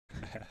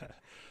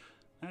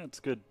It's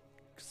good.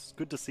 It's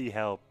good to see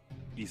how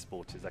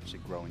esports is actually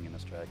growing in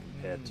Australia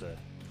compared to at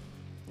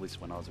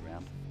least when I was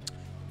around.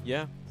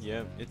 Yeah,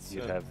 yeah. It's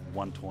You'd have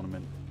one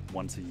tournament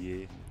once a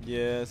year.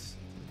 yes.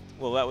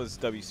 Well, that was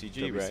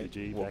WCG, right?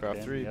 WCG back Warcraft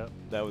then, 3. yep.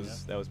 That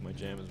was my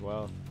jam as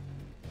well.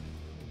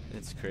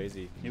 It's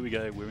crazy. Here we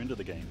go. We're into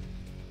the game.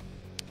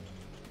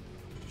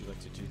 Would you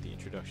like to do the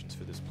introductions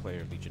for this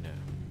player, Legionnaire?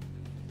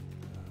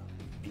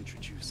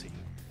 Introducing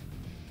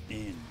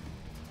in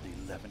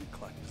the 11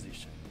 o'clock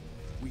position,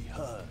 we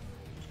have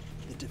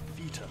the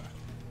defeater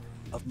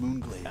of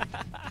Moonglade,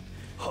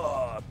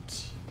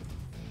 HuT,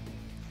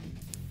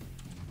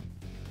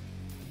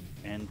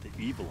 and the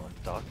evil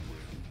of Darkwood.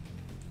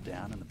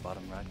 Down in the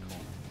bottom right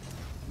corner,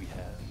 we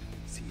have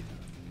Seither.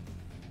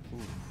 Ooh.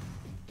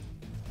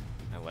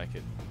 I like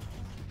it.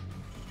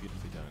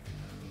 Beautifully done.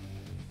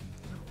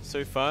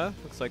 So far,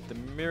 looks like the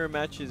mirror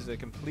match is a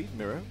complete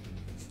mirror,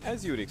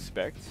 as you would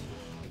expect.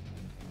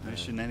 No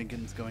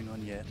shenanigans going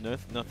on yet.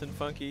 Nothing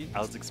funky. I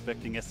was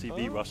expecting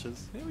SCV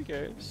rushes. There we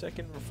go.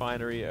 Second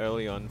refinery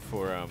early on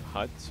for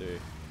HuT, so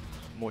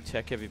more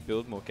tech-heavy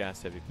build, more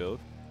gas-heavy build.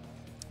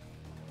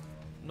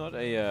 Not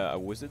a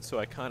wizard, so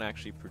I can't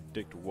actually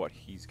predict what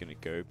he's going to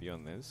go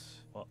beyond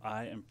this. Well,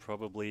 I am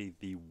probably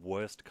the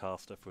worst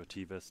caster for a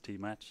T vs T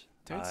match.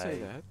 Don't say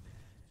that.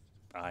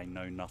 I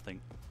know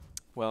nothing.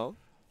 Well,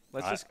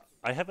 let's just...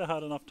 I have a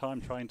hard enough time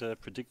trying to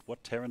predict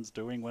what Terran's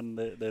doing when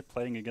they're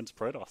playing against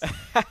Protoss.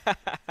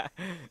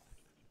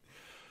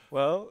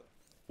 Well,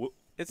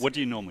 what do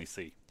you normally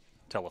see?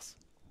 Tell us.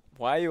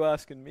 Why are you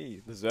asking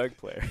me, the Zerg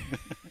player?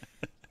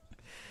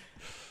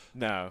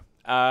 No.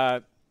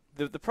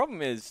 The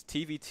problem is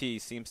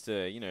TvT seems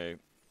to,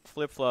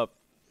 flip-flop.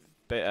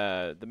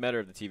 The meta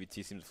of the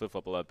TvT seems to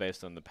flip-flop a lot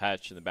based on the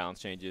patch and the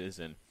balance changes,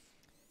 and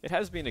it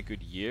has been a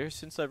good year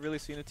since I've really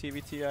seen a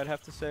TvT, I'd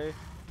have to say.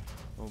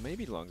 Or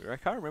maybe longer. I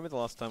can't remember the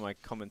last time I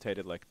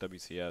commentated like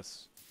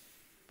WCS.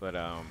 But,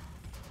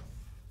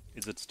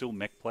 is it still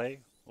mech play?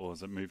 Or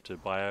has it moved to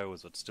bio?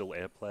 Is it still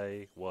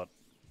airplay? What?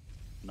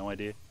 No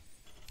idea.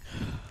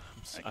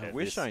 Okay, I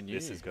wish I knew.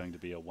 This is going to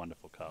be a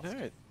wonderful cast.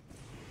 No.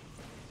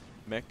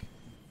 Mech.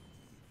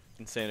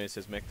 Insano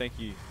says mech. Thank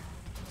you,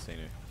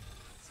 Insano.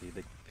 See,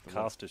 the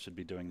caster should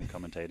be doing the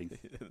commentating.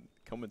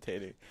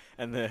 Commentating.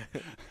 And the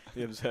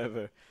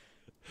observer.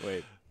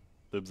 Wait.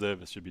 The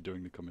observer should be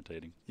doing the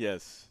commentating.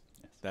 Yes.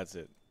 That's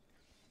it.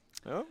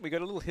 Oh, we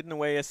got a little hidden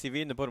away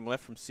SCV in the bottom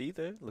left from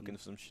Seither, looking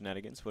for some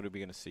shenanigans. What are we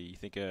going to see? You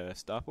think a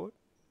starport?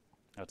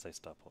 I would say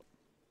starport.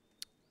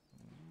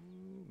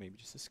 Maybe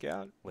just a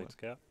scout. Late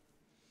scout.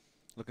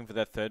 Looking for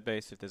that third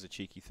base if there's a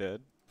cheeky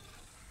third.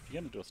 If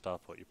you're going to do a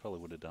starport, you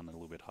probably would have done it a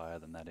little bit higher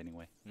than that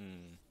anyway.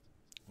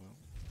 Well,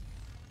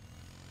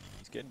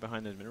 he's getting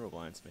behind those mineral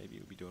blinds. Maybe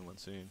he'll be doing one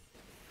soon.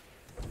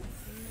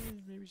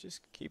 Maybe just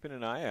keeping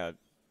an eye out.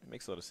 It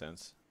makes a lot of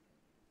sense.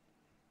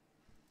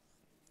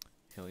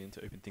 Hellion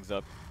to open things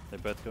up. They're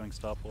both going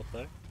starport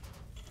though.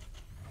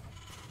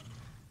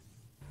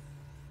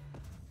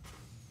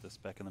 This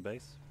back in the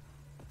base.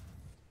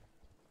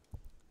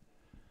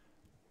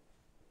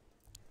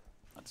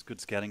 That's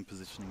good scouting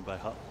positioning by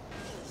HuT.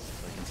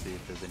 So I can see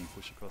if there's any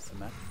push across the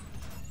map.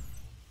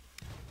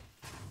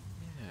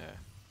 Yeah.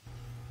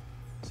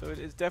 So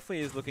it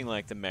definitely is looking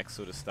like the mech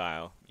sort of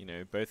style.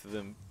 Both of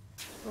them.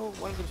 Well,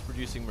 one of them's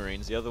producing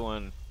Marines, the other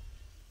one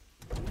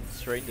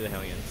straight into the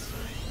Hellions.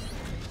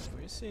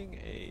 We're seeing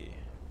a...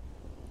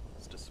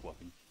 It's just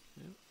swapping.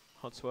 Yep.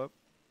 Hot swap.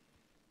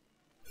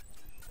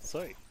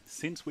 So,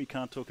 since we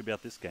can't talk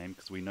about this game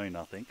because we know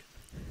nothing,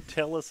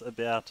 tell us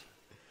about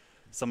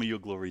some of your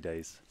glory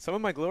days. Some of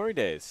my glory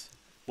days.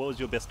 What was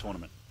your best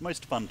tournament?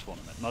 Most fun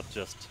tournament, not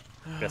just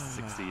best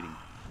succeeding.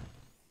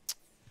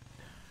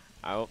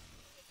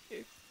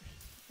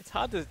 It's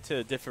hard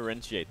to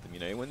differentiate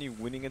them, When you're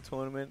winning a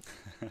tournament,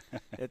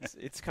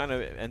 it's kind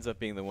of ends up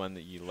being the one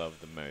that you love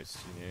the most,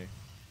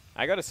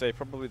 I gotta say,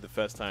 probably the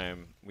first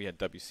time we had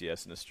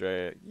WCS in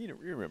Australia, you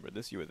remember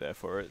this, you were there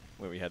for it,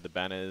 where we had the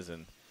banners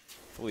and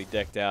fully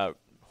decked out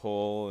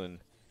hall, and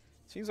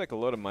seems like a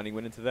lot of money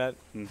went into that.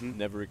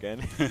 Never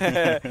again.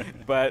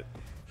 But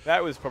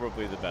that was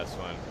probably the best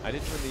one. I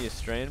didn't win the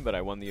Australian, but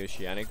I won the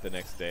Oceanic the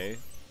next day.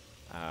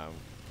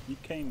 You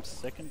came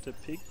second to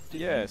Pig?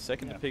 Yeah,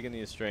 second to Pig in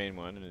the Australian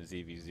one in a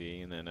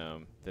ZVZ, and then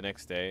the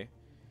next day,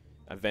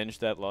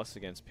 avenged that loss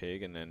against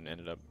Pig, and then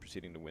ended up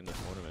proceeding to win the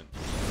tournament.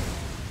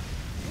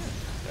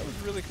 That was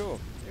really cool.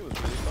 It was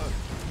really fun.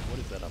 What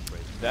is that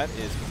upgrade? That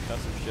is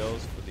concussive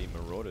shells for the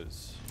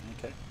Marauders.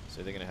 Okay.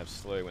 So they're going to have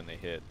slow when they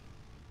hit.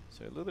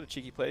 So a little bit of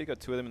cheeky play. You got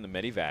two of them in the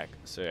Medivac.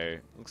 So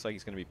looks like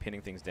he's going to be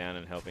pinning things down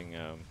and helping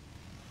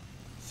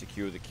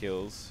secure the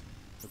kills.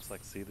 Looks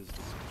like Seither's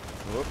just...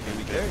 Whoop, here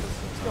we go.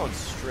 He's going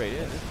straight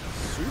in.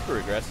 Super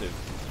aggressive.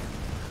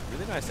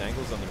 Really nice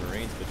angles on the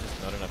Marines, but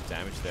just not enough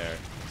damage there.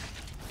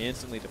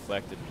 Instantly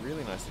deflected.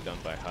 Really nicely done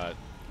by HuT.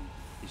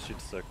 He should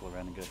circle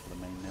around and go for the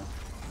main now.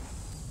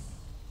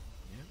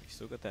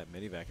 Still got that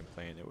Medivac in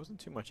play, and there wasn't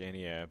too much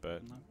anti-air,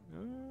 but... No.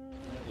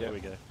 Yeah, There we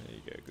go. There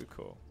you go. Good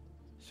call.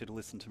 Should have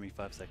listened to me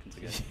 5 seconds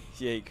ago.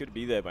 Yeah, he could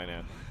be there by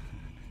now.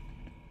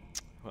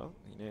 Well,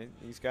 you know,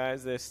 these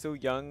guys, they're still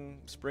young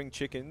spring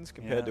chickens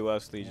compared to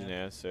us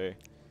Legionnaires, so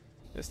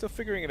they're still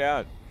figuring it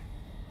out.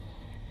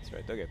 That's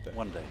right, they'll get there.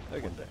 One day.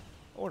 They'll One get day. there.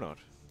 Or not.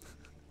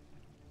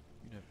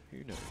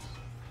 Who knows?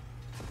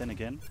 But then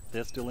again,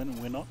 they're still in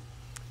and we're not.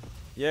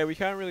 Yeah, we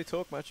can't really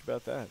talk much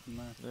about that.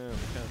 No. No, we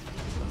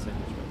can't say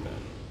much about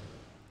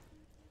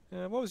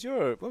that. What was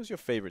your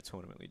favorite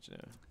tournament,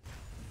 Legionnaire?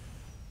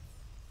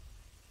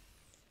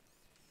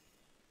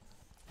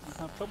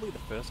 Probably the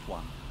first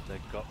one that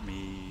got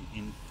me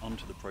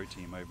onto the pro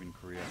team over in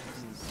Korea.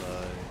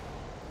 So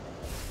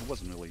it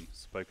wasn't really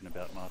spoken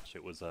about much.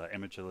 It was an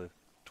amateur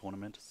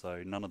tournament,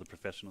 so none of the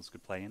professionals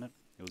could play in it.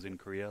 It was in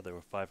Korea. There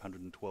were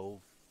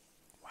 512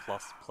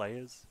 plus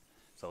players,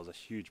 so it was a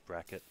huge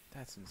bracket.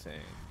 That's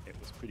insane. It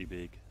was pretty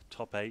big.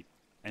 Top 8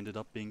 ended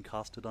up being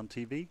casted on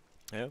TV.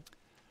 Yeah.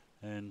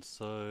 And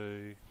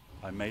so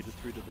I made it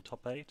through to the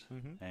top 8,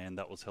 and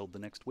that was held the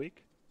next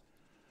week.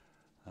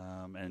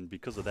 And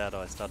because of that,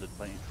 I started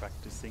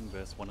practicing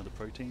versus one of the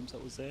pro teams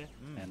that was there,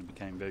 and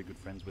became very good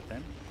friends with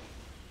them.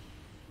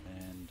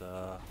 And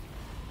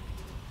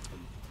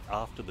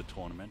after the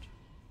tournament,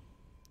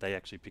 they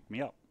actually picked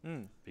me up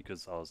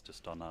because I was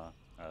just on a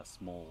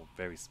small,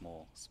 very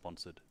small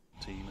sponsored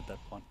team at that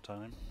point in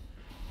time.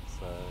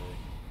 So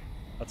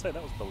I'd say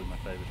that was probably my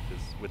favourite,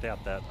 because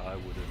without that, I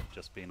would have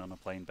just been on a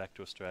plane back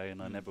to Australia,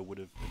 and I never would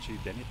have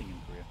achieved anything in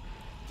Korea.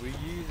 Were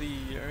you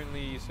the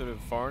only sort of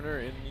foreigner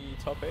in the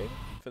top 8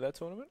 for that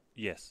tournament?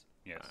 Yes,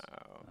 yes.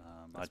 Wow.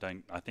 I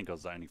think I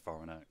was the only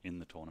foreigner in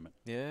the tournament.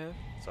 Yeah.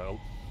 So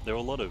there were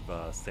a lot of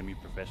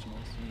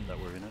semi-professionals that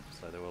were in it.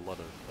 So there were a lot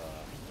of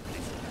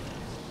decent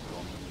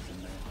members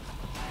in there.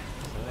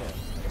 So yeah,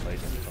 I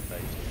played in the top 8.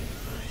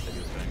 Said he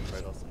was going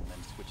Kratos and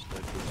then switched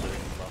over to the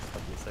last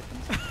couple of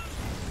seconds.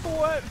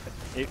 What?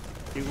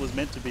 It was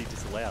meant to be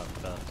disallowed,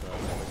 but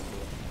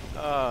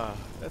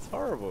that's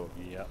horrible.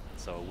 yeah.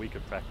 So a week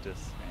of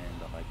practice,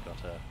 and I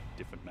got a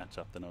different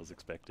matchup than I was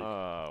expecting.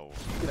 Oh,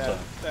 Good that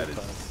is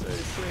time. so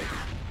sick.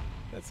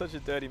 That's such a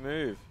dirty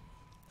move.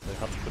 So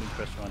HuT's putting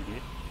pressure on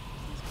here.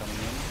 He's coming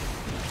in.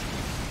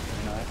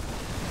 Very nice.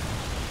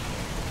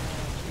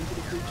 Into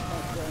the breach,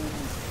 my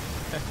friends.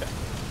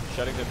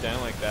 Shutting them down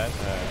like that,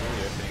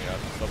 really opening it up,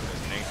 stopping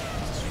his tanks,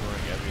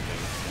 destroying everything.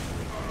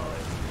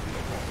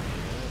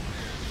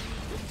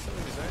 Getting some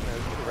of his own though.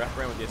 He's gonna wrap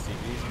around with the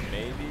SCVs,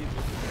 maybe.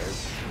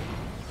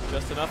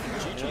 Just enough.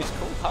 GG's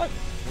cool. HuT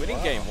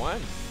winning game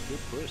 1. Good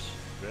push.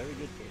 Very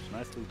good push.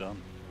 Nicely done.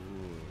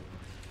 Ooh.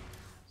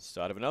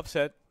 Start of an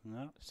upset.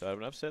 Yeah. Start of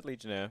an upset,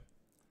 Legionnaire.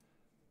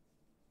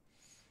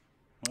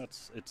 Well,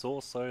 it's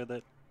also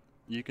that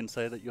you can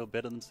say that you're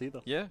better than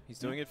Seither. Yeah, he's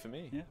doing it for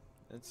me. Yeah.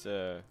 It's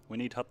We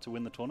need HuT to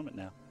win the tournament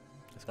now.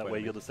 That way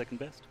you're the second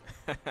best.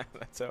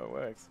 That's how it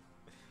works.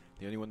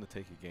 The only one to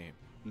take a game,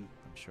 I'm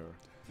sure.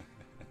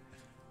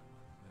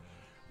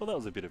 Well, that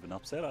was a bit of an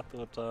upset. I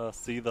thought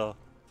Seither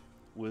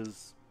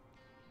was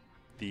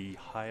the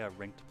higher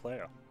ranked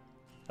player.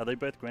 Are they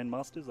both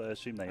Grandmasters? I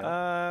assume they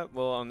are.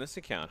 Well, on this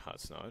account,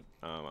 HuT's not.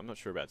 I'm not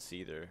sure about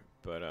Seither,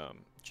 but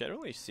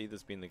generally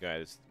Seither's been the guy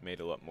that's made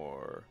a lot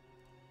more,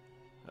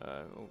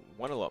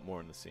 won a lot more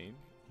in the scene.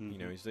 You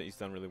know, he's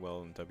done really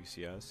well in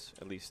WCS,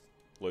 at least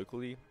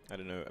locally. I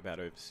don't know about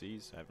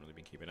overseas. I haven't really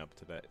been keeping up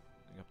to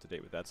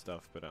date with that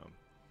stuff, but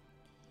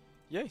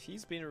yeah,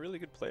 he's been a really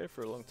good player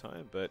for a long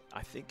time. But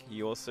I think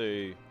he also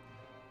he's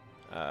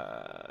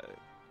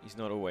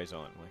not always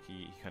on. Like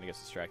he kind of gets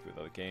distracted with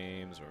other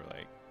games, or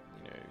like,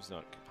 you know, he's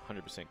not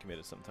 100%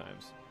 committed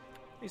sometimes.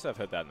 At least I've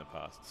heard that in the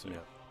past. So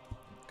yeah.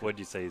 What would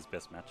you say his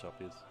best matchup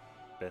is?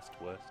 Best,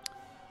 worst?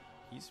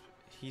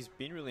 He's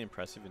been really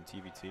impressive in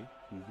TvT.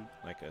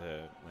 Like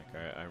I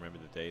remember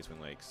the days when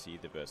like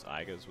Seither versus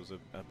Igers was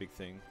a big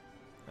thing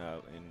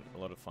in a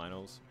lot of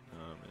finals,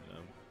 and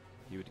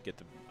he would get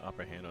the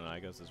upper hand on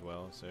Igers as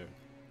well. So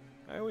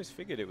I always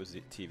figured it was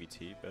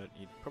TvT, but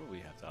you'd probably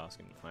have to ask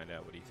him to find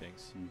out what he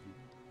thinks. Yeah,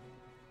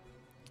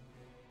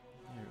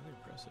 really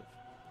impressive.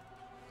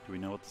 Do we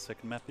know what the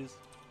second map is?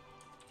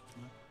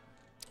 No?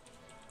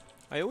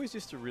 I always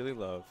used to really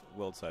love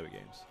World Cyber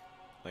Games.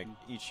 Like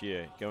each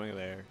year, going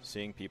there,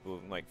 seeing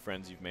people, like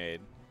friends you've made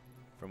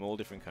from all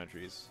different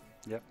countries,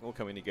 all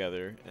coming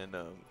together, and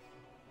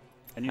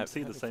you'd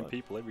see the same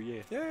people every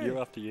year, year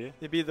after year.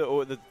 It'd be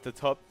the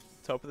top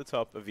of the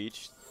top of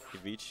each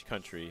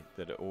country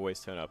that always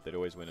turn up, that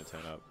always win and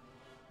turn up,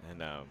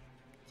 and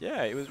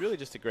yeah, it was really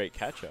just a great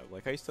catch up.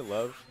 Like I used to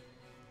love,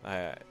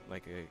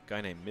 like a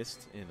guy named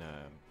Mist in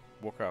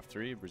Warcraft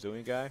 3, a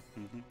Brazilian guy.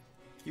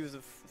 He was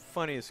the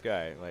funniest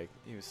guy. Like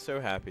he was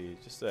so happy,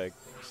 just a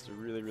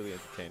really, really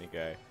entertaining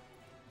guy.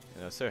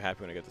 And I was so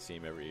happy when I got to see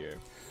him every year.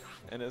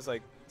 And there's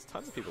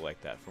tons of people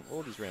like that from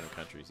all these random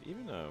countries.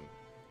 Even the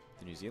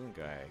New Zealand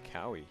guy,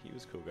 Cowie, he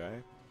was a cool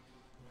guy.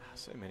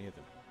 So many of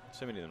them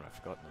I've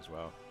forgotten as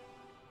well.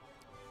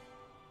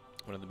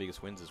 One of the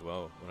biggest wins as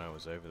well when I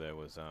was over there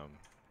was, I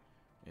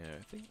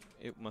think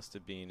it must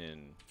have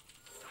been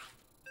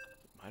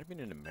might have been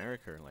in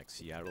America, in like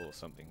Seattle or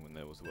something, when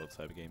there was the World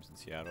Cyber Games in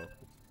Seattle.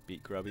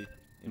 Beat Grubby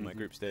in my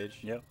group stage.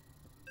 Yep.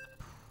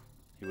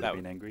 He would have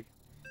been angry.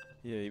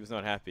 Yeah, he was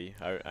not happy.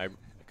 I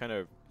kind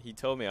of, he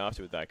told me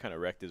afterward that I kind of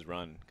wrecked his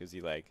run because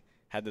he like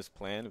had this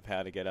plan of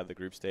how to get out of the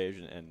group stage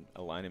and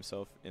align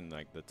himself in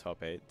like the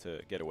top 8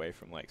 to get away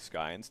from like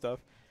Sky and stuff.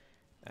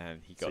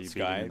 And he So got you beat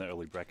him Sky. in the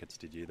early brackets,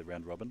 did you? The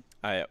round robin?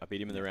 I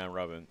beat him in the round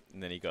robin,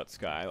 and then he got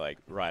Sky like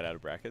right out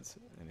of brackets,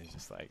 and he's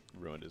just like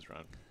ruined his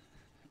run.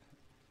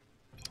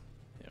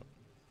 Yep.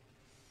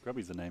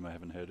 Grubby's a name I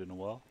haven't heard in a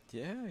while.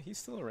 Yeah, he's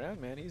still around,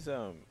 man. He's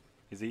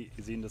Is he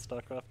into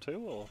StarCraft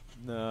 2 or?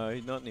 no,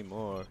 not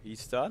anymore. He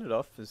started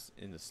off as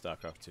in the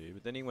StarCraft 2,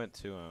 but then he went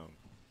to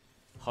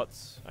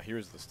HuT's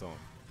Heroes of the Storm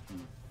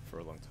for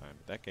a long time.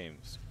 But that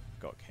game's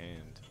got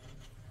canned.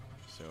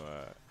 So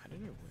I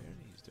don't know where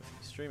he's doing.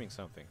 He's streaming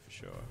something for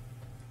sure.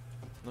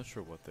 Not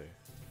sure what though.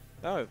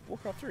 Oh,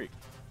 Warcraft 3.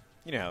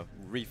 You know how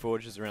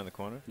Reforged is around the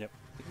corner? Yep.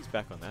 I think he's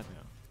back on that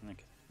now.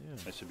 Okay. Yeah.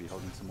 They should be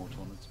holding some more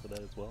tournaments for that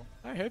as well.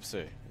 I hope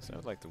so. So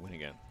I'd like to win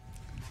again.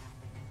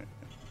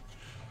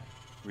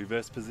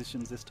 Reverse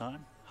positions this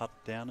time. HuT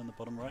down in the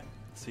bottom right.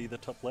 See the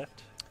top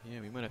left.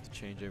 Yeah, we might have to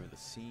change over the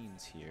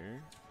scenes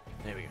here.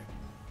 There we go.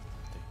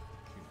 Thank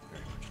you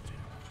very much,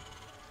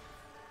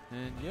 Tim.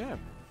 And yeah,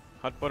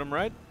 HuT bottom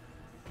right.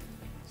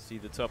 See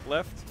the top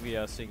left. We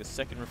are seeing a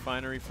second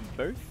refinery from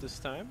both this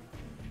time.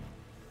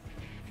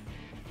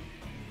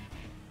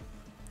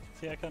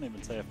 See, I can't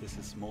even say if this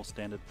is more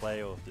standard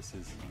play or if this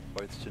is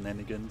both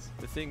shenanigans.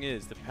 The thing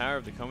is, the power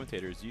of the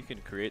commentator is you can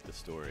create the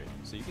story.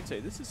 So you can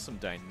say, this is some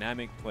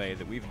dynamic play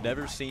that we've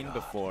never seen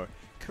before.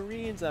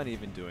 Koreans aren't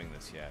even doing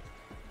this yet.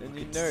 Then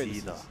you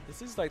know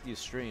this is like the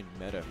Australian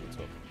meta we're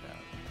talking about.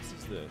 This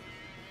is the...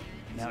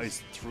 Now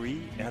is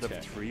 3 out of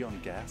 3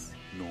 on gas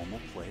normal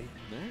play?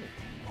 No.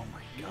 Oh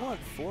my God,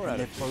 4 and out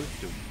they're of 3.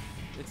 both doing.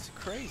 It's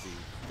crazy.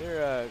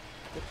 They're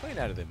playing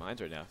out of their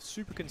minds right now.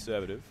 Super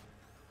conservative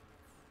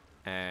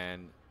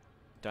and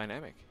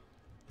dynamic.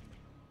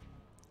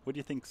 What do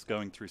you think's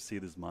going through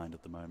Seither's mind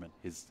at the moment?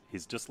 He's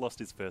just lost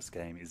his first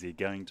game. Is he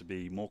going to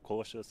be more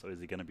cautious or is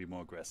he going to be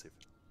more aggressive?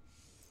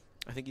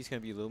 I think he's going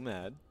to be a little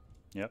mad.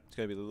 Yep. He's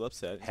going to be a little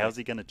upset. How's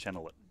he going to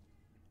channel it?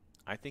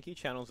 I think he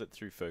channels it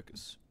through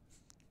focus.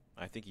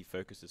 I think he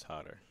focuses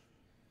harder.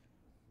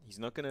 He's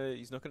not gonna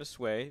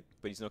sway,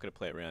 but he's not gonna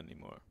play around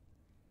anymore.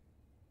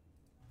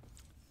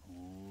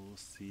 Oh,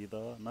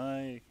 Seither.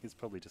 No, he's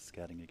probably just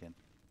scouting again.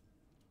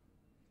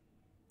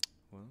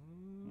 Well,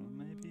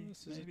 maybe.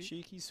 this is a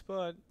cheeky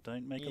spot.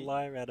 Don't make a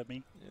liar out of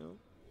me. You know,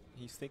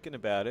 he's thinking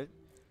about it.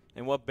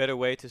 And what better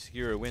way to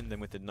secure a win than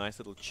with a nice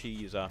little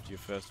cheese after your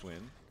first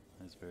win?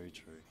 That's very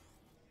true.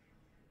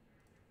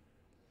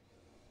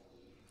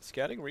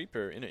 Scouting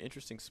Reaper in an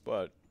interesting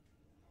spot.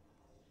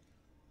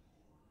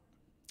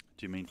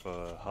 Do you mean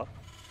for HuT?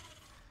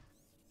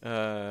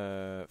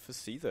 For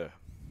Seither.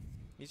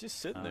 He's just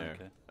sitting there.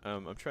 Okay.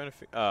 I'm trying to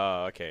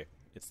oh, okay.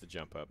 It's the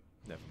jump up.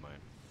 Never mind.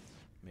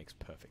 Makes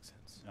perfect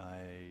sense. I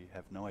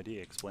have no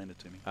idea. Explain it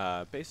to me.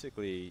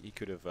 Basically, he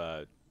could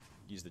have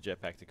used the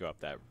jetpack to go up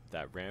that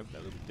ramp,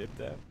 that little dip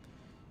there.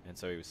 And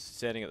so he was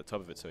standing at the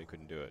top of it so he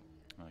couldn't do it.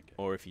 Okay.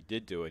 Or if he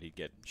did do it, he'd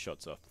get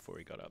shots off before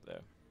he got up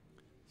there.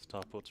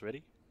 Starport's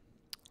ready.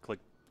 Click.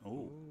 Ooh.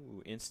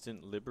 Ooh,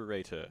 instant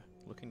liberator.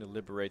 Looking to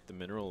liberate the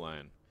mineral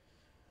line.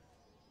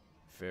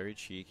 Very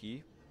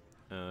cheeky.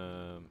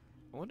 I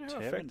wonder how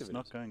effective Terran's it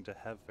not is. going to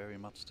have very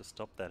much to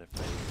stop that if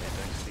they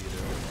don't see it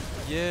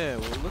early. Yeah,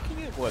 well,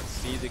 looking at what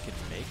Seither can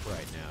make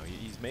right now,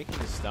 he's making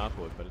his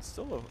starport, but it's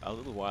still a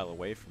little while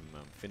away from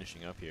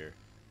finishing up here.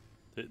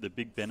 The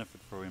big benefit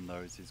for him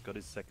though is he's got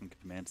his second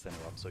command center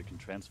up, so he can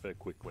transfer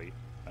quickly,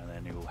 and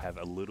then he will have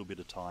a little bit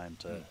of time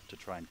to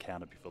try and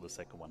counter before the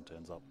second one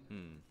turns up. Here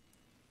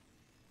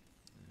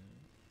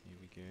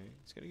we go.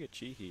 It's going to get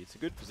cheeky. It's a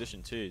good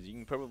position too. You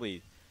can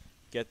probably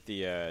get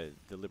the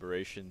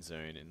liberation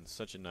zone in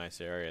such a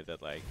nice area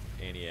that like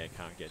anti-air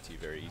can't get to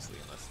very easily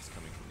unless it's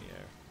coming from the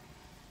air.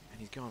 And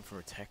he's going for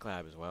a tech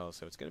lab as well,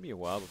 so it's going to be a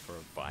while before a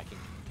Viking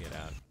can get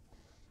out.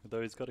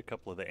 Though he's got a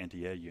couple of the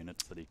anti-air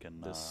units that he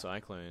can... The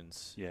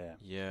Cyclones. Yeah.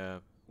 Yeah.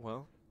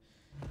 Well,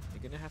 they're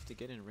going to have to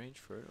get in range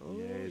for it. Oh,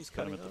 Yeah, he's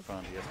got him cutting at the off.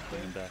 front. He has to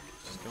bring him back.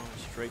 Just going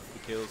straight for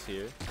the kills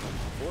here.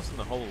 Forcing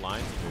the whole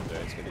line to move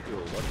there. It's going to do a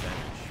lot of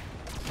damage.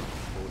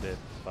 4 dead,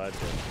 5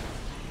 dead.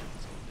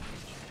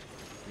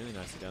 Really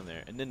nicely done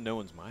there. And then no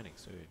one's mining,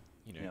 so,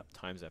 you know, Yep.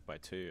 times that by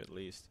 2 at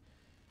least.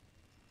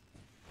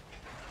 Yep,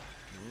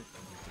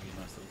 give me a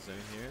nice little zone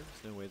here.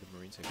 There's no way the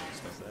Marines are going to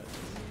stop that.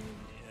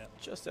 Yeah.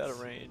 Just out of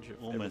range of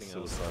Almost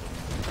everything else. suicidal.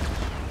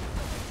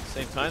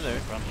 Same time though,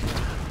 Front.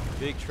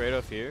 big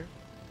trade-off here.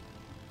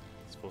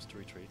 He's forced to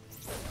retreat.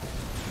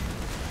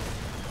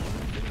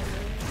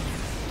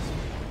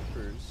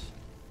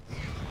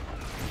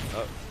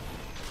 Oh,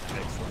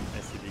 Excellent.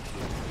 SCD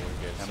kill.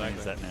 How many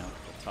is that now?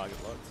 target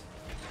locked.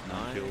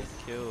 9 kills.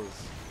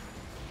 kills.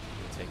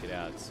 We'll take it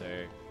out, so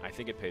I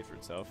think it paid for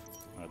itself.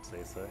 I'd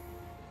say so.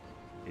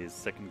 His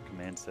second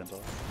command center,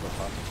 the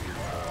HuT,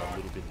 is a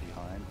little bit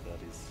behind, but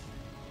is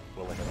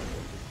well ahead of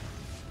him.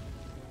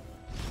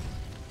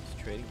 Just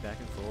trading back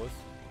and forth.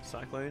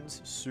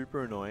 Cyclones,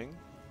 super annoying,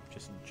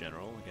 just in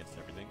general against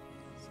everything.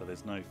 So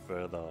there's no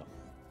further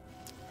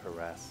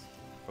harass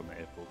from the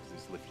airport because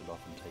he's lifted off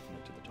and taken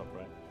it to the top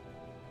right.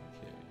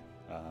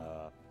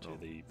 To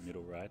the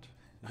middle right.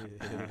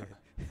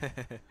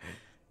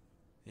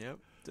 Yep.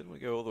 Didn't we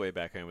go all the way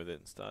back home with it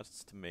and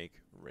starts to make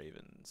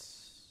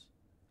ravens?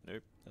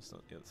 Nope, that's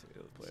not the other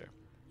player.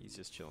 He's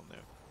just chilling there.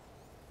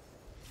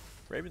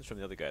 Ravens from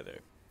the other guy though.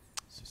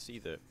 So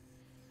Seither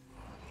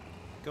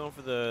going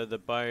for the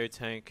bio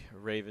tank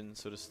raven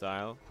sort of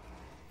style.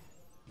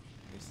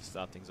 Needs to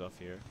start things off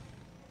here.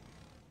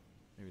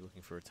 Maybe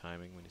looking for a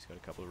timing when he's got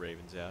a couple of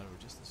ravens out, or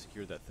just to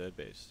secure that third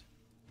base.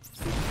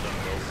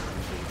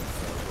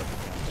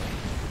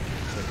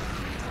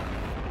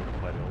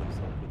 Quite early,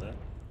 so with that.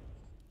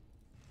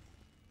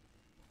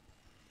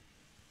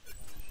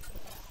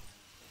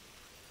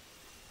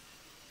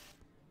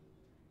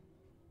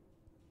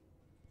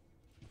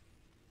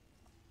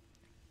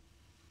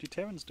 Do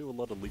Terrans do a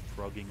lot of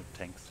leapfrogging of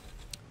tanks?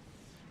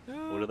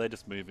 Or do they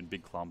just move in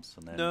big clumps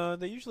and then... No,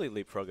 they usually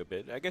leapfrog a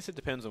bit. I guess it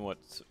depends on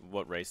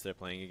what race they're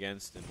playing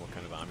against and what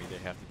kind of army they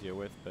have to deal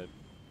with, but...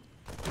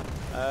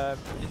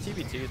 in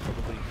TvT, it's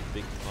probably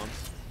big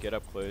clumps. Get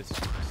up close,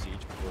 siege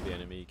before the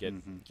enemy,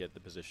 get the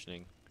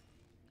positioning.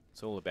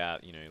 It's all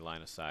about, you know,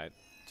 line of sight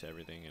to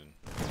everything, and...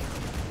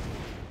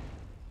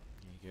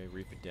 There you go,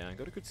 reap it down.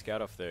 Got a good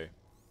scout off there.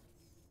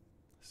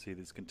 See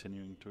this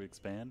continuing to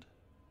expand.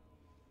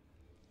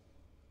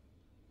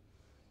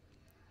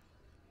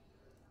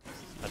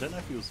 I don't know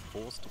if he was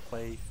forced to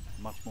play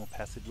much more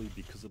passively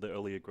because of the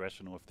early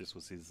aggression, or if this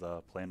was his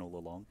plan all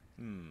along.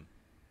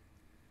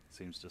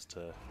 Seems just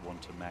to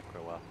want to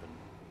macro up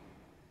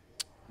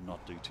and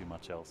not do too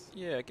much else.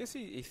 Yeah, I guess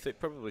he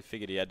probably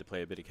figured he had to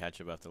play a bit of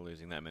catch-up after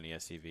losing that many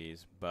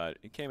SCVs, but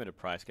it came at a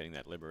price getting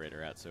that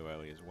Liberator out so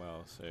early as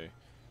well, so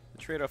the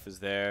trade-off is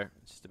there.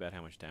 It's just about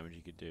how much damage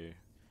you could do.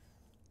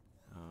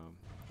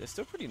 They're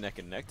still pretty neck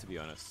and neck, to be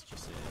honest,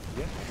 just in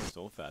almost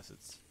all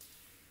facets.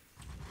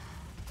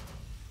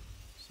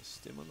 So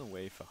Stim on the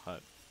way for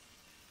HuT.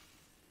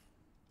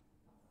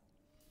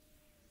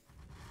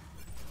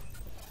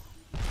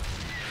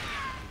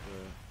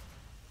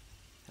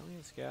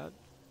 Hellion Scout.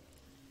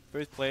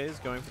 Both players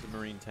going for the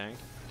Marine tank.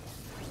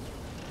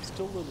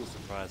 Still a little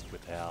surprised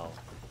with how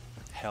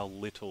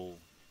little,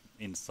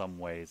 in some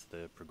ways,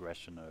 the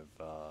progression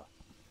of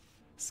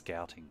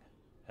scouting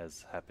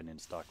has happened in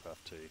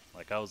StarCraft 2.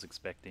 Like, I was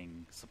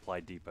expecting supply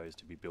depots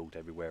to be built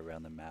everywhere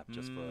around the map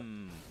just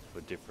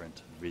for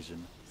different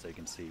vision, so you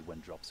can see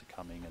when drops are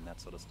coming and that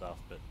sort of stuff,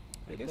 but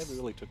it never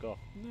really took off.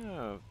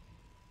 No.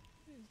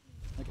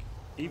 Like,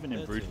 even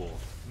in Brood War,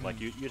 like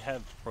you'd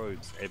have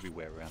probes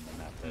everywhere around the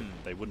map.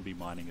 They wouldn't be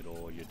mining at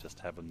all. You'd just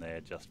have them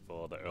there just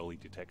for the early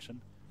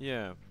detection.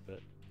 Yeah.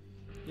 But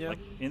yeah, like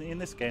in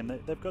this game,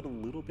 they've got a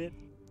little bit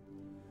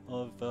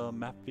of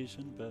map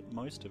vision, but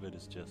most of it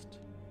is just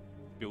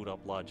build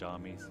up large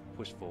armies,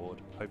 push forward,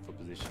 hope for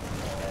position.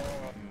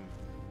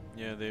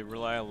 Yeah, they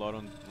rely a lot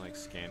on like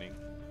scanning,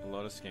 a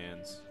lot of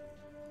scans.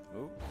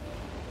 Oh, wow,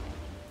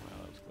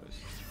 that was close.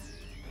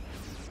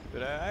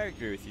 But I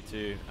agree with you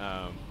too.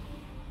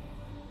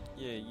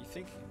 Yeah, you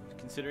think,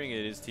 considering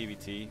it is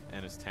TvT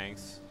and it's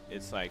tanks,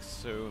 it's like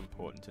so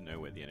important to know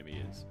where the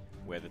enemy is,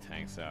 where the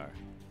tanks are,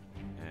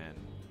 and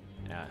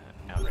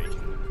outraging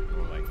them,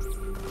 or like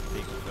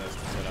being the first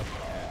to set up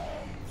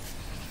and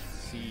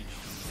siege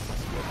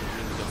what they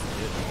really doesn't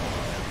hit.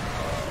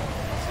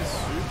 This is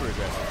super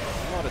aggressive.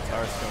 There's a lot of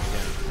turrets going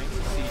down.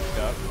 Tanks are sieged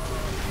up.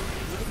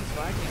 Look at these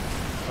Vikings.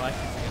 The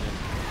Vikings are going to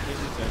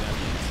hit it down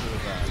and sort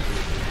of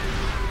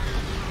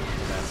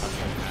that HuT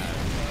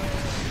had.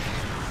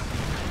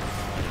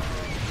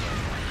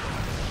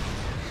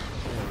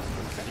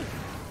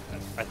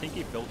 I think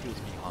he felt he was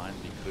behind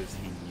because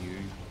he knew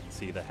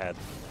Seither had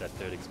that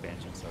third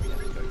expansion, so he had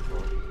to go for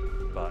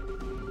it. But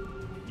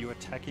you're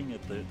attacking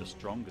at the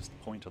strongest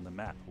point on the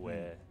map,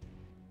 where,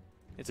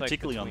 it's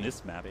particularly like on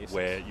this map, bases.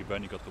 where you've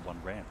only got the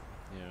one ramp.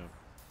 Yeah.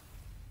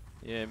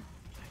 Yeah.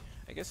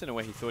 I guess in a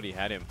way he thought he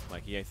had him.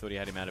 Like he thought he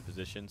had him out of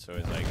position, so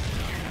it's like,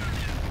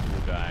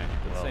 we'll die.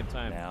 But at the same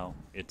time, now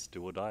it's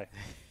do or die.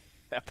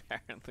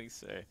 Apparently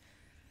so.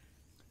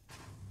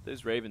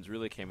 Those Ravens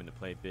really came into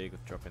play big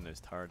with dropping those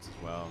turrets as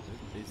well.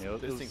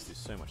 Those things do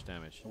so much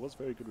damage. It was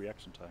very good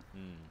reaction time.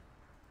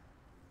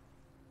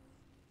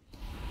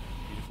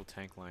 Beautiful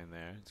tank line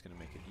there. It's going to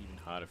make it even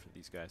harder for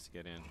these guys to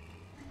get in.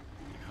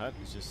 HuT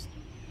is just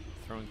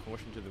throwing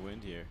caution to the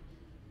wind here.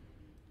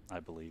 I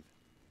believe.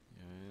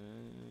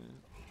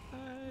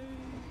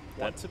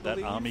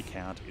 That army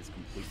count is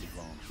completely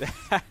wrong.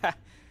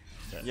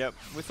 Yep,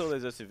 with all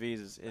those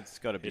SUVs, it's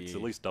got to be... It's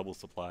at least double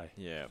supply.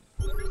 Yeah.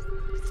 Well,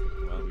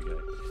 Here we go.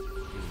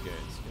 It's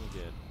going to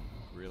get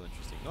real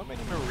interesting. Not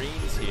many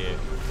Marines here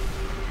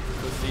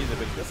for Seither,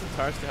 but he's got some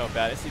turrets to help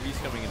out.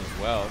 SUVs coming in as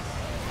well. I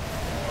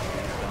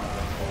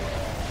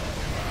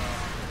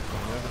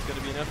don't know if it's going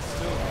to be enough.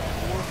 Still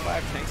 4 or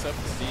 5 tanks up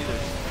for Seither.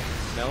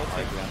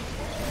 Melting them.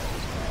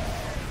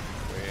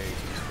 Way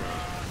too strong.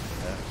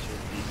 That should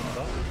even it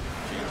up.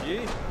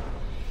 GG.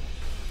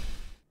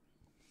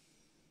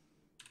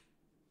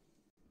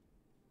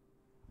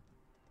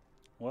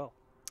 Well,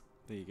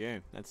 There you go.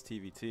 That's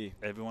TvT.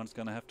 Everyone's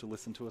going to have to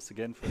listen to us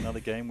again for another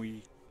game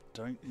we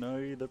don't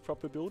know the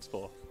proper builds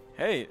for.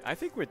 Hey, I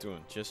think we're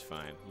doing just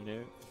fine. You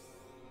know,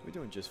 we're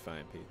doing just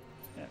fine, Pete.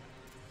 Yeah.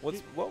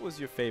 What was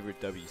your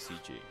favorite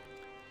WCG?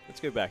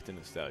 Let's go back to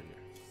nostalgia.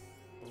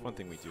 That's one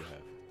thing we do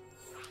have.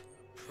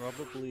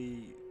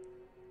 Probably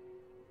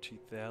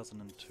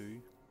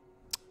 2002,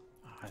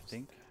 I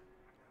think.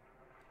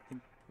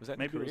 Was that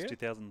Maybe in it was Korea?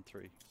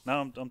 2003.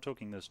 No, I'm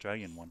talking the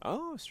Australian one.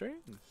 Oh,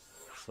 Australian.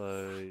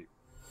 So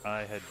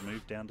I had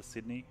moved down to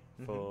Sydney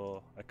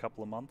for a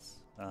couple of months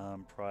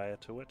prior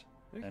to it.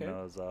 Okay. And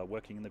I was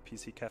working in the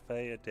PC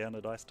cafe down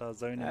at iStar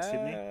Zone in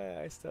Sydney.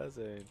 iStar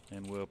Zone.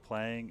 And we were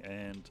playing,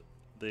 and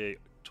the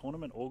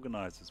tournament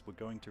organisers were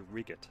going to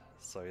rig it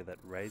so that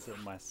Razor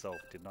and myself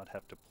did not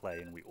have to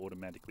play and we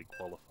automatically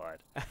qualified.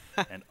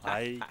 And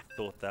I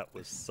thought that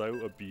was so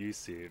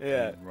abusive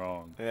and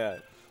wrong. Yeah.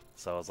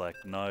 So I was like,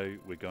 no,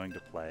 we're going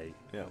to play.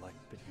 Yeah. They're like,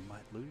 but you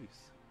might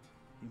lose.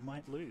 You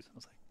might lose. I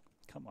was like,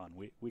 come on,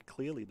 we're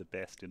clearly the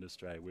best in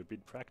Australia. We've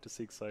been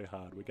practicing so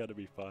hard. We're going to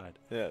be fine.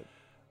 Yeah.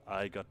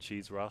 I got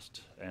cheese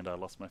rushed and I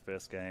lost my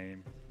first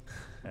game.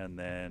 And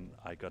then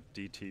I got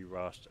DT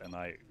rushed and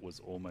I was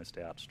almost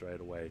out straight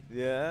away.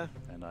 Yeah.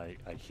 And I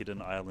hit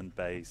an island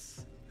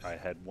base. I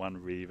had one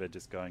Reaver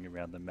just going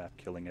around the map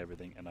killing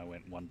everything, and I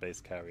went one base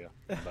carrier.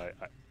 And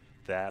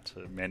that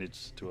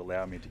managed to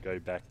allow me to go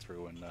back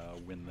through and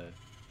win the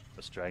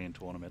Australian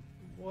tournament.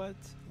 What?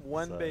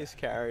 One base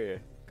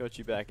carrier got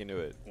you back into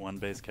it. One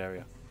base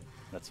carrier.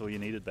 That's all you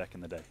needed back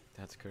in the day.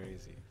 That's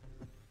crazy.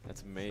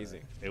 That's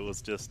amazing. So it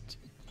was just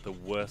the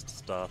worst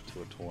start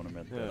to a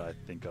tournament that I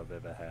think I've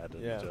ever had,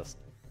 and just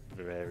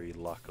very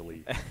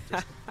luckily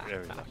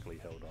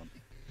held on.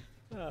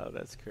 Oh,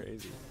 that's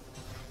crazy.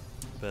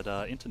 But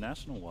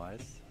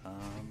international-wise,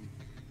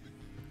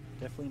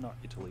 definitely not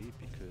Italy,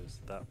 because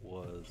that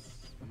was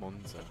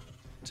Monza.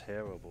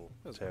 Terrible,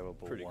 That was terrible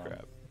pretty one.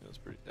 crap.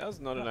 That was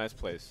not a nice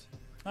place.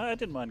 I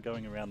didn't mind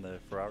going around the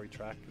Ferrari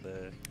track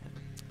there.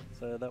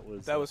 So that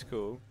was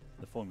cool.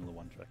 The Formula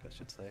One track, I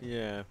should say.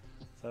 Yeah.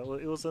 So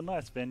it was a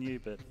nice venue,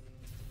 but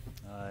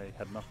I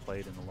had not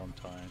played in a long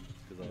time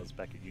because I was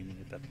back at uni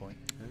at that point.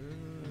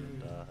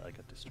 And I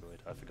got destroyed.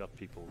 I forgot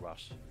people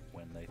rush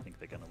when they think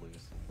they're going to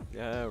lose.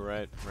 Yeah,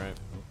 right.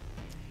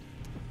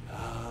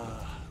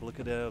 Look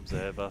at our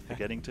observer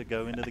forgetting to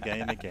go into the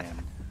game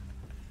again.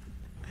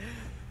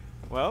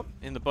 Well,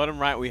 in the bottom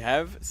right we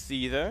have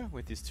Seither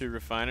with his 2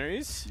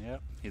 refineries. Yeah,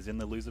 he's in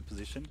the loser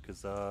position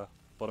because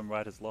bottom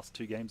right has lost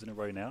 2 games in a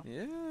row now.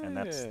 Yeah. And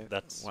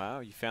that's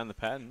wow, you found the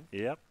pattern.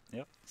 Yep.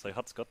 So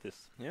HuT's got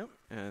this. Yep.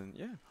 And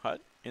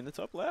HuT in the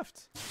top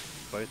left.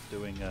 Both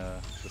doing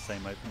the same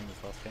opening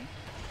as last game.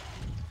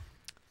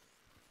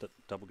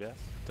 Double gas.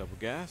 Double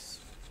gas.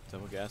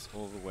 Double gas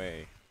all the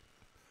way.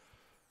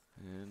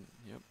 And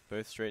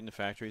both straight into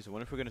factories. I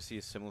wonder if we're going to see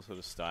a similar sort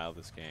of style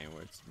this game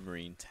where it's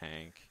marine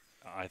tank.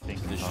 I think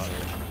HuT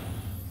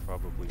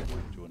probably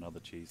won't do another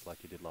cheese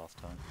like he did last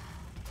time.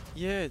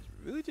 Yeah, it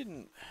really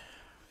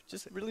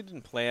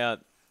didn't play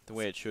out the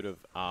way it should have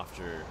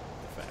after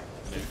the fact.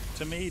 You know?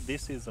 To me,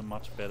 this is a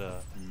much better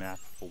map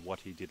for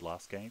what he did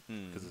last game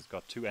because it's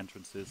got 2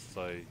 entrances.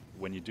 So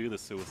when you do the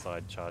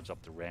suicide charge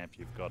up the ramp,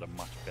 you've got a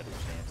much better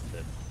chance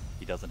that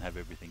he doesn't have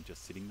everything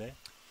just sitting there.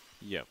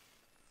 Yep.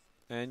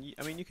 And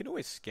you can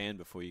always scan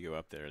before you go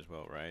up there as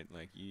well, right?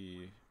 Like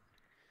you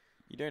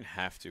don't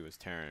have to as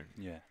Terran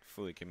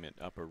fully commit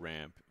up a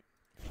ramp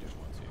if you don't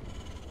want to.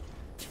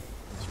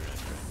 That's your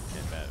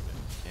end bad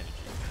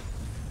energy.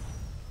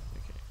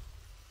 Okay.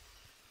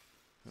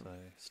 So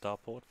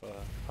starport for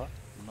HuT,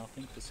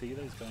 nothing for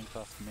Seither. He's going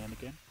past command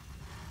again.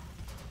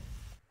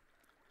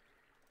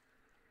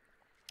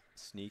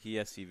 Sneaky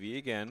SCV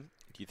again.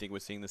 Do you think we're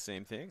seeing the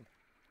same thing?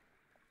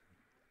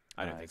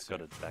 I don't think he's so.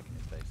 got it back in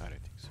his face. I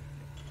don't think so.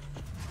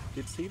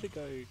 Did Seither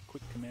go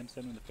quick command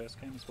center in the first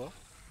game as well?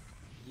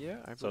 Yeah,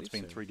 I believe so. It's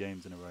been 3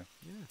 games in a row.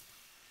 Yeah.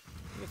 I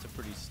think it's a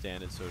pretty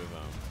standard sort of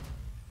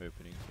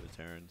opening for the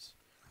Terrans.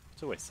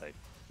 It's always safe.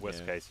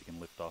 Worst case, you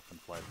can lift off and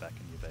fly back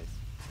in your base.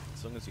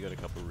 As long as you got a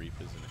couple of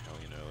Reapers and a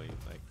Hellion early,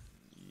 like,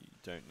 you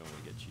don't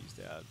normally get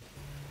cheesed out.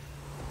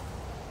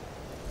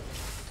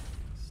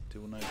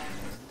 Still no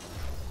command.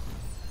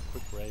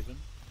 Quick Raven.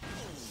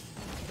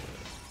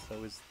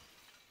 So is...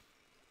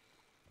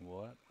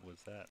 What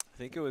was that? I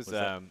think it was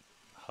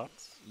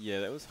HuT's? Yeah,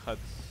 that was HuT's.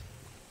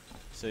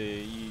 So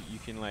you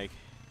can like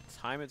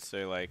time it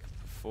so like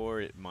before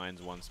it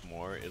mines once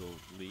more, it'll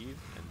leave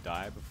and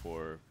die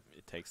before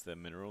it takes the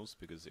minerals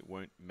because it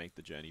won't make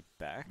the journey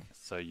back.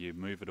 So you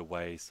move it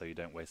away so you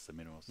don't waste the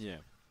minerals.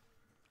 Yeah.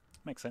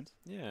 Makes sense.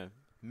 Yeah.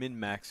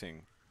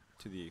 Min-maxing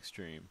to the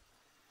extreme.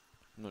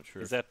 I'm not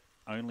sure. Does that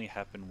only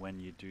happen when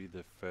you do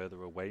the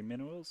further away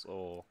minerals,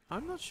 or...?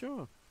 I'm not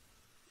sure.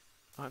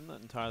 I'm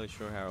not entirely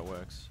sure how it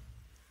works.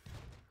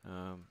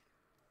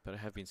 But I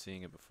have been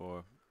seeing it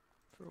before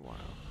for a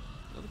while.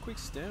 Another quick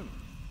stem.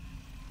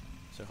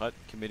 So HuT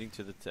committing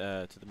to the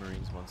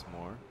Marines once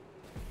more.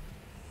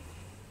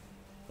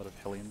 A lot of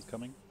Hellions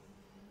coming.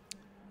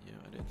 Yeah,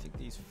 I don't think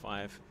these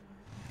 5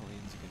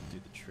 Hellions can do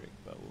the trick,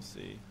 but we'll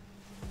see.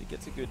 he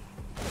gets a good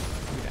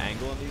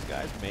angle on these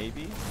guys,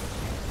 maybe.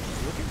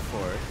 He's looking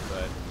for it,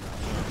 but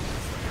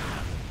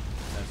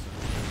that's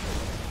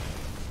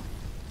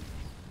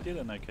Did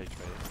an okay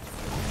trade.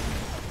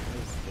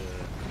 There's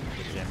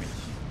the damage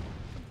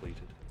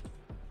completed.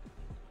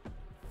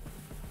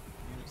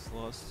 units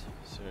lost.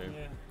 So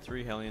Yeah.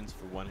 3 Hellions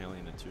for 1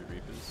 Hellion and 2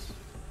 Reapers.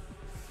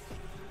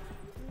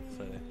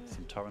 So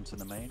some torrents in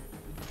the main.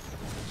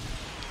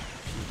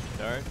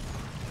 Turret.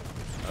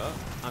 Oh,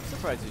 I'm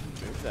surprised he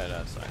didn't move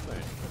that Cyclone.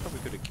 I probably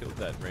could have killed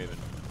that Raven.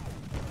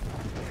 A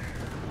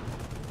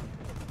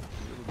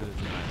little bit of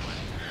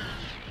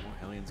dynamite. More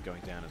Hellions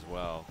going down as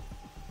well.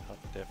 HuT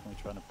definitely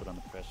trying to put on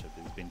the pressure,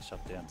 but he's been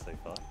shut down so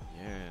far.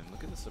 Yeah, and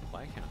look at the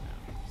supply count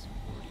now. It's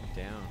already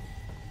down.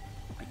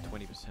 Good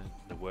 20%.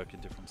 The worker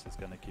difference is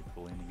going to keep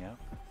ballooning out.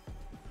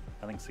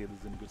 I think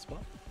Seither's in a good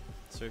spot.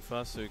 So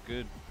far, so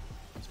good.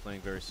 He's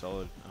playing very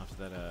solid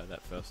after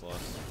that first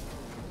loss.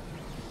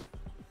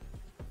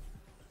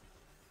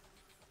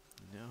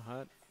 Now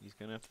HuT, he's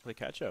gonna have to play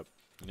catch up.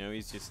 You know,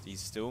 he's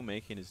still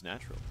making his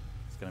natural.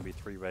 It's going to be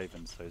 3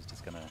 Ravens, so he's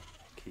just going to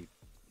keep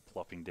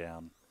plopping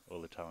down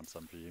all the torrents,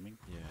 I'm presuming.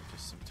 Yeah,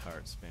 just some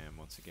turret spam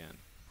once again.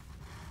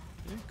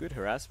 Yeah, good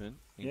harassment.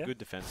 And Yeah. good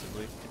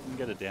defensively. If you can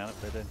get it down, if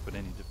they don't put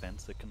any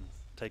defense, it can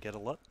take out a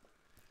lot.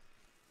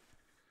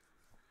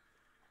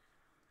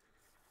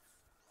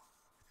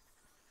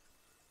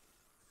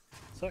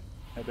 So,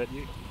 how about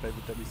you?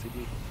 Favorite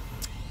WCG?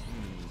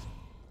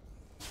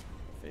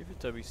 Favorite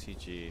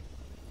WCG.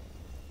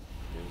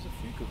 There was a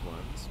few good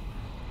ones.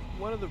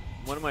 One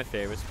of my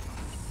favorites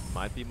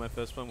might be my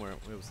first one, where it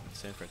was in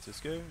San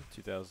Francisco,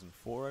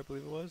 2004, I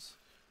believe it was.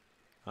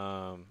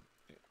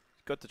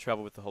 Got to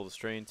travel with the whole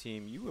Australian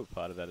team. You were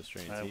part of that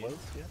Australian I team. was,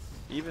 yes.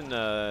 Even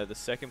the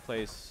second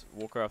place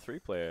Warcraft 3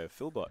 player,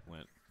 Philbot,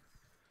 went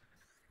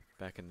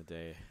back in the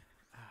day.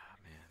 Ah,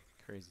 man,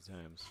 crazy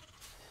times.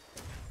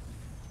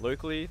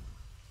 Locally,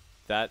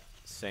 that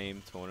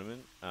same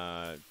tournament,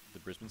 the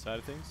Brisbane side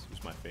of things,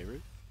 was my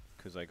favorite,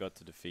 because I got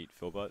to defeat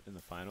Philbot in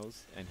the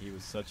finals, and he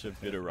was such a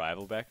bitter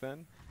rival back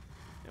then,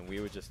 and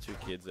we were just 2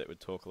 kids that would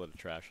talk a lot of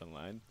trash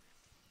online.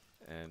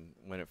 And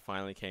when it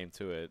finally came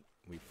to it,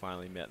 we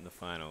finally met in the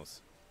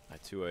finals. I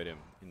 2-0'd him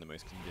in the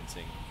most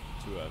convincing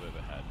 2 I've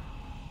ever had.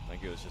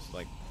 Like, it was just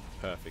like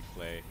perfect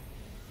play.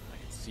 I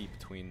could see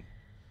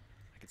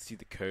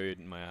the code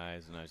in my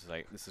eyes, and I was just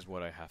like, this is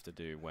what I have to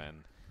do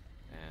when.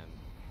 And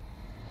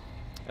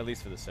at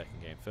least for the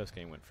second game. First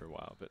game went for a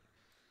while, but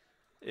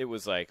it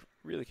was like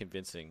really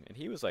convincing. And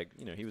he was like,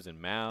 you know, he was in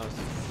Mouse,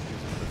 he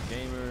was a pro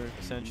gamer,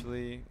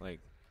 essentially. Like,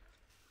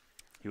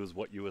 He was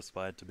what you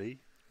aspired to be.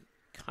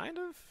 kind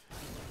of.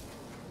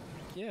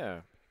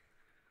 Yeah.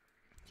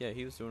 Yeah,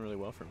 he was doing really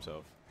well for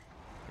himself.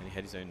 And he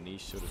had his own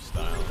niche sort of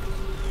style.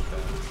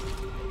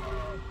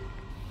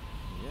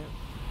 Yeah,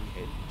 we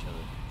hated each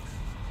other.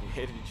 We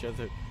hated each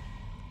other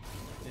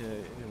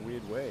in a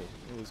weird way.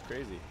 It was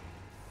crazy.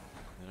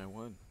 And then I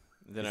won.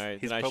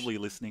 He's probably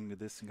listening to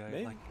this and going,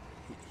 Maybe. like,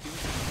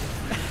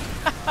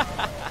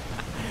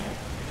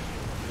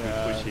 big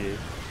push here.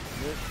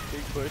 Yep,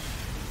 big push.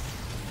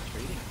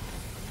 Trading.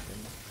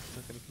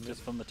 Not gonna commit.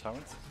 Just from the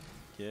torrents.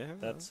 Yeah.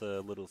 That's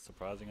a little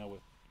surprising. I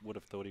would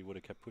have thought he would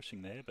have kept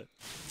pushing there, but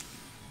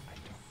I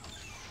don't know.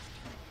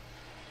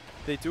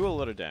 They do a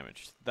lot of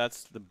damage. I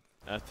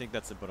think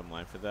that's the bottom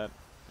line for that.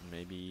 And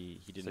maybe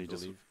he didn't So you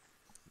just believe.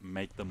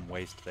 make them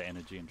waste the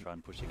energy and try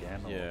and push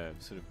again. Yeah,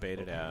 sort of bait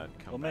it out.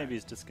 Come Or back. maybe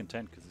he's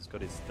discontent because he's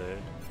got his third.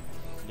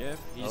 Yeah,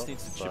 he just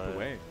needs to chip so,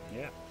 away.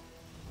 Yeah.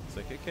 It's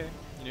like, okay,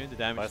 you know, the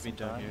damage Buy has been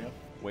some done time, here. yep.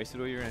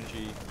 Wasted all your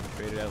energy.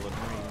 Traded out a lot of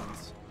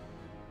Marines.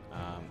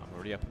 I'm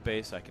already up a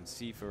base. I can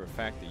see for a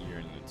fact that you're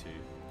in the 2.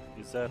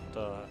 Is that,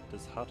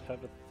 does HuT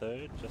have a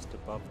third just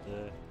above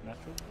the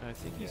natural? I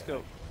think he's Yeah.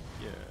 got,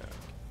 yeah,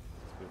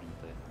 It's building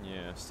there.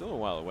 yeah, still a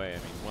while away. I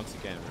mean, once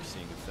again, we're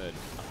seeing a third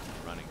up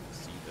and running for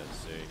Seither,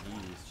 so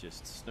he is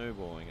just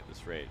snowballing at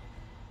this rate,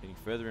 getting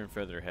further and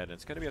further ahead, and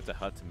it's going to be up to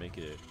HuT to make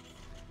it,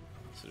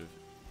 sort of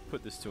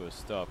put this to a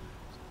stop,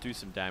 do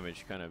some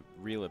damage, kind of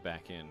reel it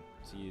back in,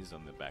 so he is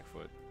on the back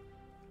foot.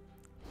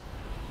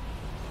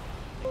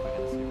 I think we're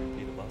going to see a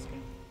repeat of last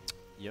game.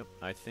 Yep,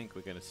 I think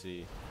we're going to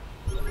see.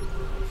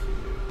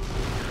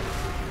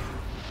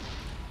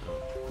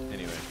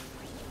 Anyway,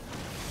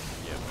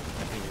 yep,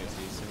 I think we're going to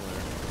see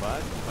similar. But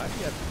might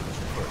be able to push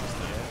it for this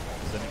time. Yeah,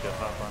 he's only got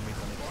half armies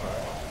on each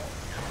side.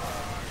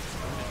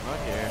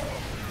 Right here.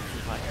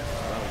 Like,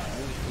 well, he's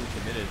really fully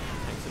committed.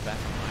 Takes it back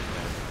in line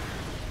there.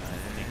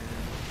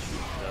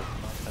 Does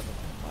not have a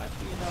Might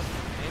be enough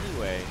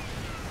anyway.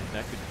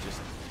 That could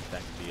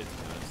be it, to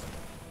be honest.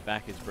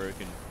 Back is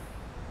broken.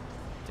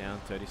 Down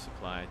 30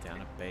 supply,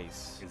 down a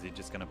base. Is he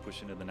just going to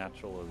push into the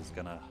natural, or is he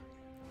going to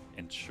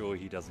ensure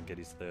he doesn't get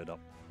his third up?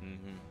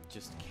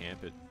 Just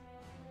camp it.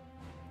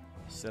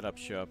 Set up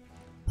shop.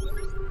 I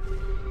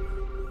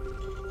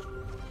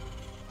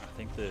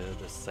think the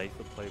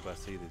safer play by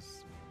Seither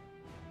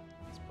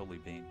has probably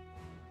been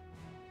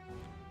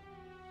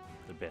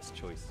the best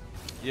choice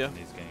Yeah. in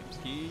these games.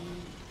 He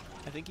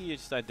I think he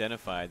just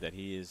identified that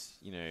he is,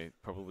 you know,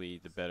 probably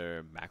the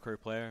better macro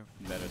player,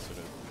 better sort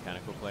of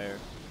mechanical player,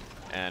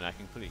 and I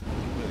can completely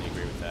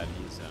agree with that.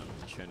 He's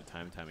shown it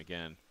time and time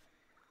again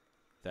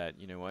that,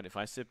 you know what, if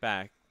I sit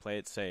back, play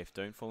it safe,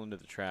 don't fall into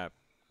the trap,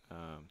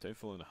 don't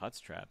fall into HuT's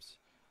traps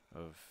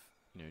of,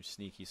 you know,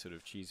 sneaky sort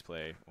of cheese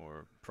play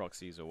or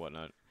proxies or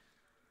whatnot,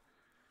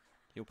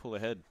 he'll pull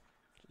ahead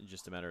in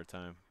just a matter of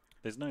time.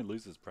 There's no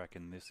losers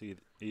bracket in this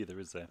either,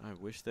 is there? I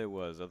wish there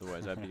was,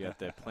 otherwise I'd be out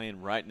there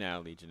playing right now,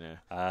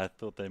 Legionnaire. I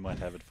thought they might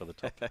have it for the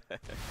top 4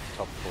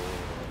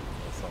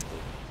 or something.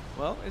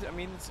 Well, I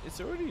mean, it's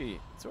already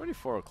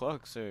 4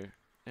 o'clock, so,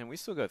 and we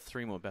still got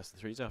 3 more best of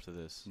 3s after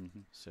this,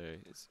 so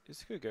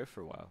it's gonna go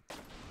for a while.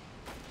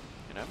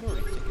 And I'm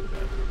already thinking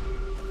about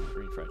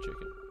green fried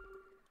chicken.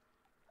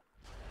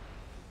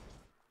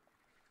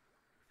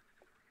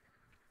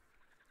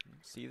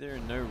 Seither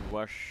in no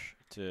rush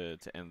to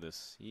end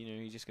this. You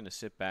know, he's just gonna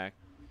sit back.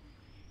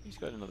 He's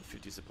got another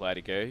 50 supply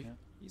to go. Yeah.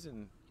 He's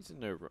in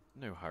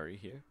no hurry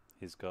here.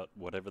 He's got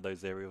whatever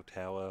those aerial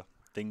tower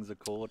things are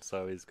called,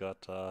 so he's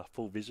got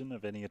full vision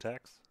of any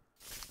attacks.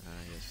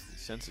 Yes, the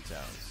sensor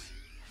towers.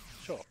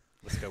 Sure,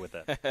 let's go with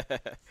that.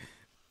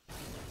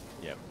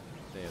 Yep,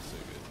 they are so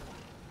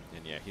good.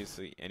 And yeah, he'll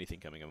see anything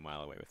coming a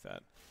mile away with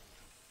that.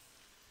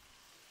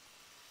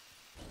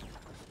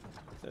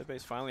 Third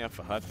base finally up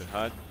for HuT, but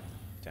HuT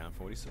down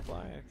 40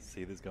 supply.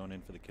 Seither's going in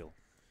for the kill.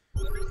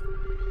 He's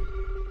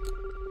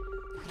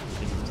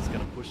just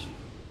going to push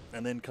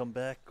and then come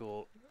back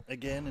or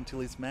again until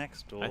he's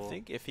maxed? Or I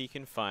think if he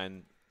can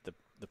find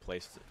the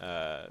place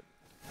to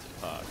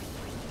park,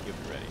 he'll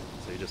be ready.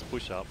 So you just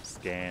push up,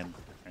 scan,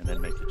 and then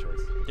make your choice.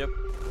 Yep,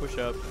 push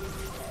up,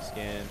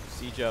 scan,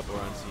 siege up or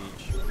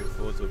unsiege, move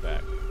forwards or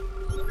back.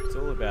 It's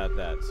all about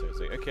that. So it's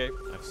like, okay,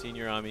 I've seen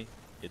your army.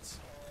 It's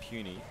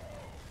puny.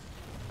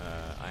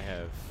 I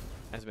have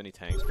as many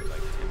tanks, but like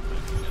 10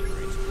 times the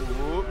range.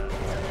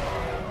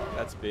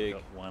 That's big.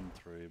 Got one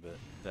through, but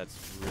that's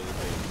really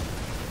big.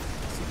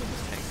 See what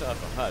these tanks are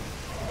for HuT.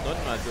 Not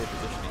an ideal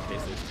position in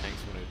case those tanks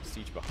want to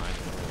siege behind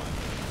the wall line.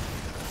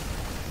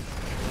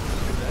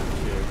 Look at that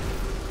here.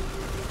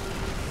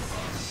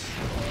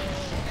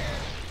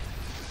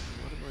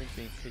 A lot of Marines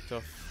being picked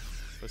off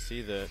for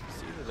Seither.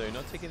 Seither though,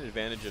 not taking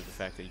advantage of the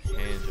fact that he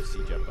can just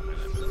siege up behind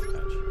that middle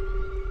patch.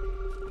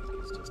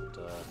 He's just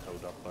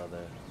held up by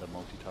the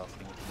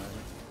multitasking at the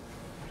moment.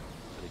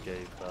 But it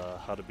gave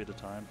HuT a bit of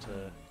time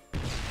to.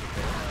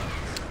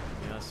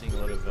 We are seeing a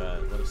lot of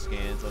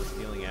scans, a lot of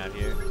stealing out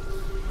here.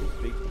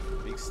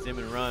 Big stim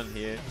and run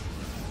here.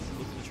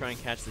 Looking to try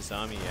and catch this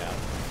army out.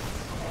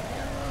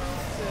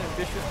 It's an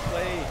ambitious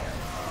play.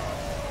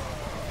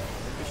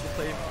 Ambitious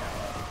play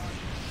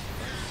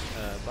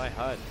by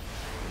HuT.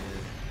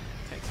 And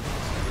takes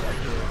right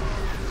here.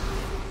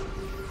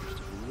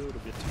 Just a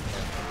little bit too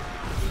far.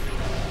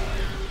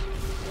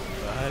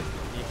 But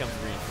here comes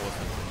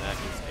reinforcements, and that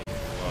is a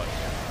lot of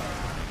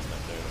tanks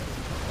left over.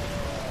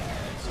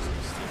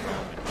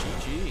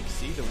 GG.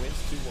 Seither wins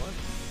 2-1.